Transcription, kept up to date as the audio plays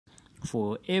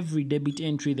For every debit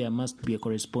entry, there must be a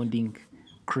corresponding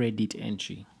credit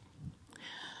entry.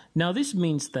 Now, this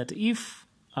means that if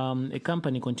a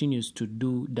company continues to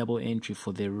do double entry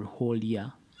for the whole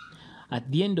year,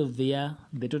 at the end of the year,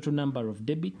 the total number of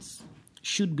debits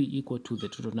should be equal to the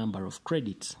total number of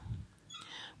credits.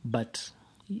 But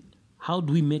how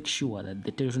do we make sure that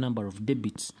the total number of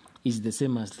debits is the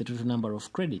same as the total number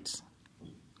of credits?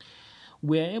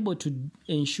 We are able to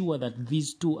ensure that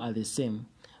these two are the same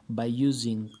by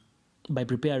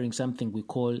preparing something we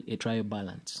call a trial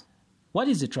balance. What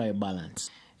is a trial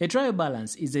balance? A trial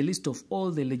balance is a list of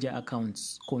all the ledger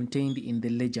accounts contained in the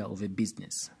ledger of a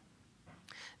business.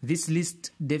 This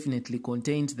list definitely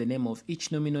contains the name of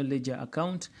each nominal ledger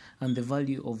account and the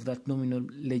value of that nominal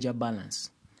ledger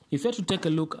balance. If you were to take a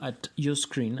look at your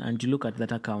screen and you look at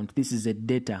that account, this is a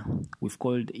data we've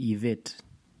called event.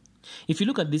 If you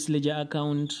look at this ledger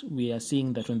account, we are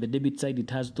seeing that on the debit side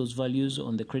it has those values,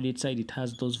 on the credit side it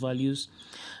has those values,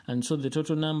 and so the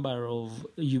total number of,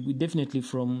 you definitely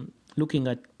from looking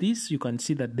at this, you can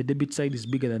see that the debit side is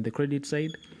bigger than the credit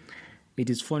side. It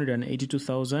is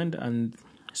 482,000, and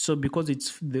so because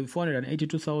it's the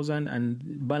 482,000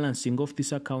 and balancing off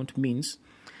this account means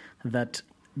that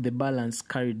the balance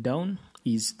carried down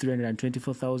is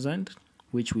 324,000,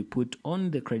 which we put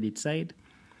on the credit side.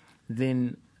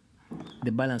 Then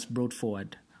the balance brought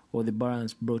forward, or the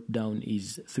balance brought down,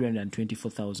 is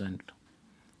 324,000.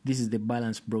 This is the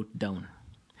balance brought down.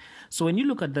 So when you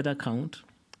look at that account,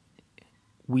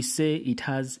 we say it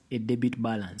has a debit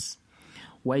balance.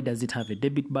 Why does it have a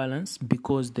debit balance?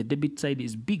 Because the debit side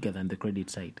is bigger than the credit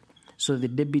side. So the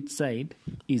debit side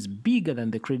is bigger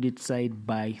than the credit side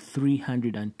by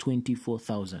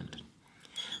 324,000.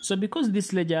 So because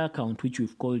this ledger account, which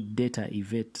we've called data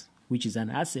event, which is an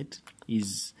asset,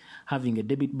 is having a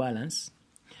debit balance,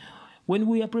 when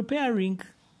we are preparing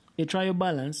a trial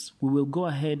balance, we will go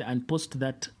ahead and post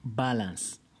that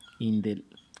balance in the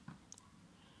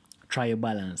trial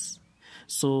balance.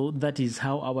 So that is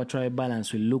how our trial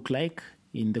balance will look like.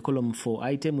 In the column for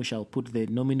item, we shall put the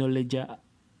nominal ledger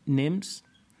names,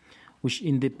 which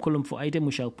in the column for item,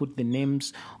 we shall put the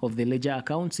names of the ledger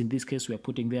accounts. In this case, we are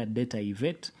putting there data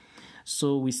event.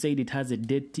 So we said it has a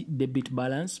debit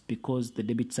balance because the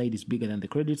debit side is bigger than the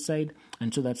credit side,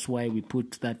 and so that's why we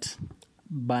put that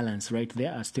balance right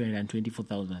there as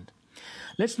 324,000.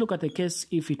 Let's look at the case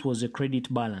if it was a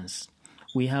credit balance.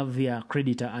 We have here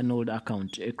creditor annulled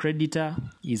account. A creditor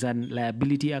is a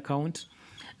liability account,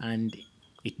 and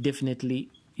it definitely,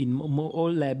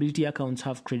 all liability accounts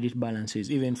have credit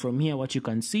balances. Even from here, what you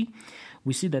can see,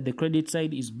 we see that the credit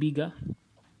side is bigger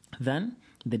than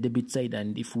the debit side,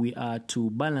 and if we are to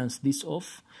balance this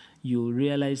off, you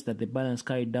realize that the balance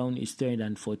carried down is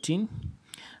 314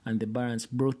 and the balance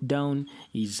brought down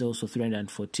is also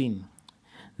 314.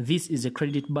 This is a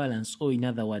credit balance, or in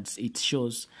other words, it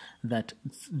shows that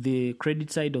the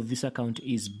credit side of this account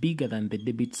is bigger than the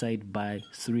debit side by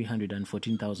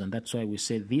 314,000. That's why we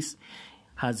say this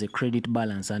has a credit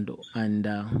balance, and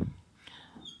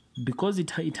because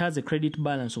it has a credit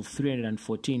balance of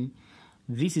 314,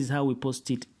 this is how we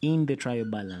post it in the trial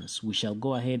balance. We shall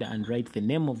go ahead and write the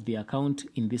name of the account.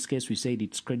 In this case, we said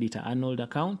it's creditor annulled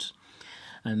account,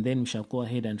 and then we shall go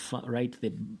ahead and write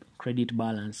the credit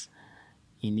balance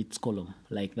in its column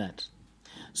like that.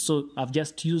 So I've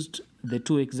just used the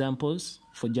two examples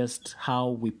for just how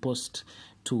we post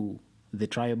to the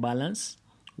trial balance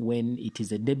when it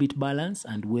is a debit balance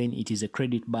and when it is a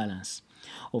credit balance.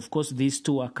 Of course, these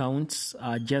two accounts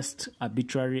are just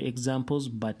arbitrary examples,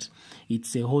 but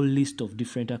it's a whole list of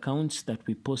different accounts that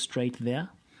we post right there,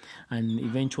 and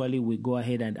eventually we go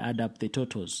ahead and add up the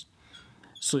totals.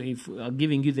 So if I'm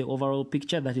giving you the overall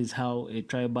picture, that is how a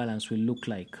trial balance will look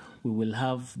like. We will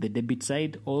have the debit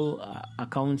side. All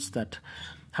accounts that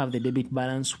have the debit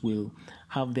balance will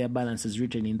have their balances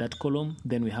written in that column.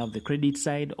 Then we have the credit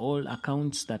side. All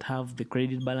accounts that have the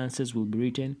credit balances will be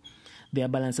written. Their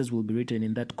balances will be written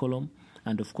in that column.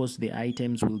 And of course, the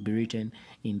items will be written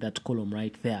in that column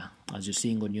right there, as you're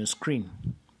seeing on your screen.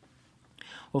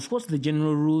 Of course, the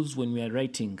general rules when we are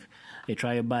writing a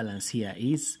trial balance here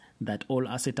is that all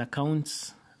asset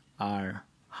accounts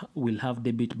will have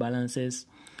debit balances,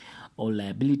 all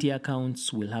liability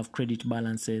accounts will have credit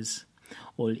balances,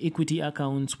 all equity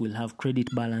accounts will have credit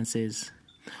balances,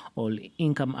 all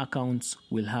income accounts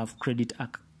will have credit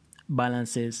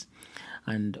balances,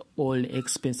 and all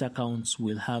expense accounts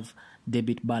will have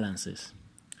debit balances.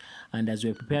 And as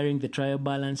we're preparing the trial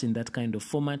balance in that kind of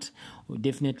format,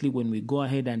 definitely when we go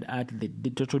ahead and add the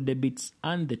total debits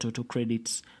and the total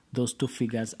credits, those two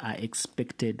figures are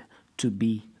expected to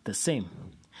be the same.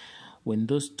 When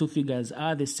those two figures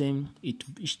are the same, it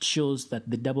shows that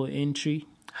the double entry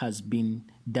has been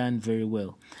done very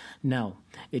well. Now,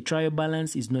 a trial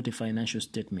balance is not a financial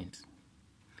statement.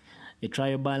 A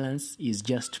trial balance is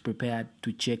just prepared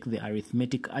to check the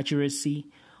arithmetic accuracy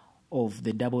of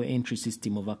the double entry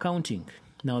system of accounting.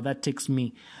 Now that takes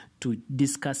me to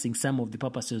discussing some of the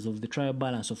purposes of the trial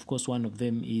balance. Of course, one of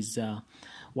them is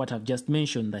what I've just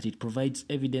mentioned, that it provides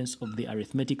evidence of the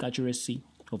arithmetic accuracy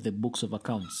of the books of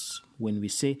accounts. When we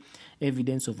say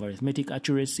evidence of arithmetic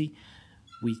accuracy,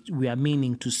 we are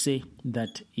meaning to say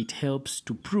that it helps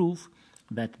to prove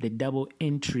that the double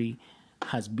entry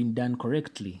has been done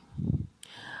correctly.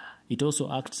 It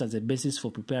also acts as a basis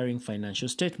for preparing financial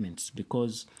statements,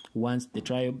 because once the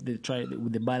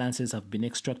balances have been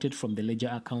extracted from the ledger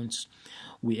accounts,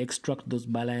 we extract those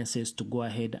balances to go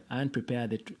ahead and prepare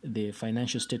the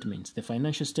financial statements. The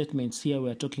financial statements here, we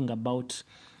are talking about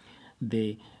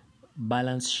the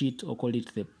balance sheet, or call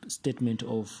it the statement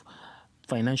of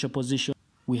financial position.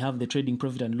 We have the trading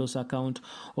profit and loss account,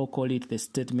 or call it the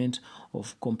statement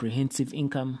of comprehensive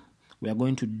income. We are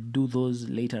going to do those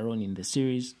later on in the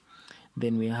series.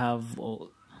 Then we have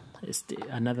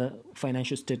another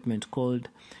financial statement called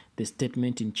the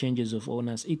statement in changes of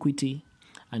owner's equity.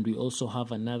 And we also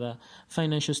have another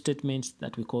financial statement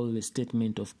that we call the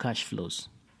statement of cash flows.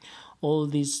 All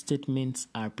these statements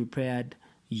are prepared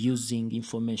using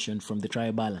information from the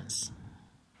trial balance.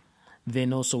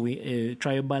 Then also,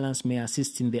 trial balance may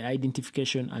assist in the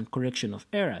identification and correction of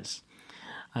errors.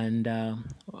 And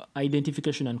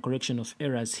identification and correction of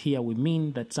errors here, we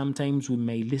mean that sometimes we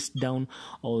may list down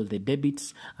all the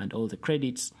debits and all the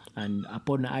credits, and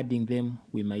upon adding them,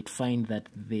 we might find that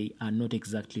they are not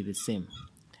exactly the same.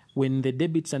 When the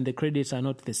debits and the credits are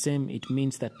not the same, it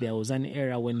means that there was an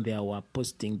error when they were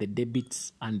posting the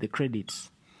debits and the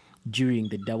credits during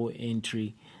the double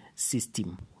entry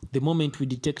system. The moment we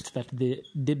detect that the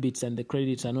debits and the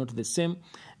credits are not the same,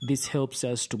 this helps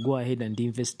us to go ahead and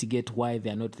investigate why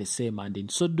they are not the same, and in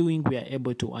so doing, we are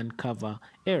able to uncover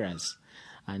errors.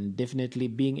 And definitely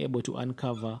being able to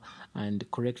uncover and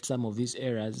correct some of these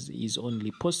errors is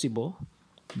only possible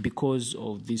because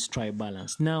of this trial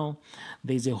balance. Now,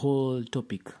 there's a whole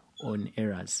topic on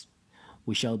errors.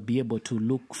 We shall be able to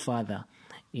look further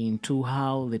into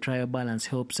how the trial balance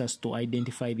helps us to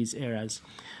identify these errors.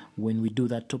 When we do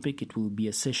that topic, it will be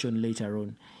a session later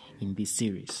on in this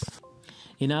series.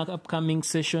 In our upcoming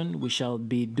session, we shall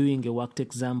be doing a worked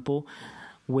example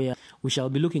where we shall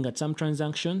be looking at some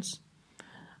transactions,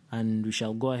 and we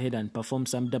shall go ahead and perform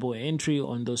some double entry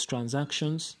on those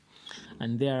transactions,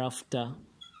 and thereafter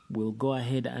we'll go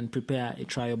ahead and prepare a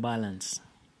trial balance.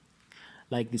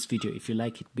 Like this video. If you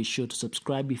like it, be sure to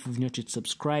subscribe. If you've not yet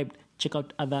subscribed, check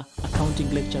out other accounting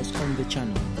lectures on the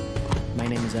channel. My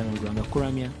name is Arnold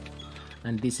Kuramia,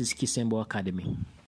 and this is Kisembo Academy.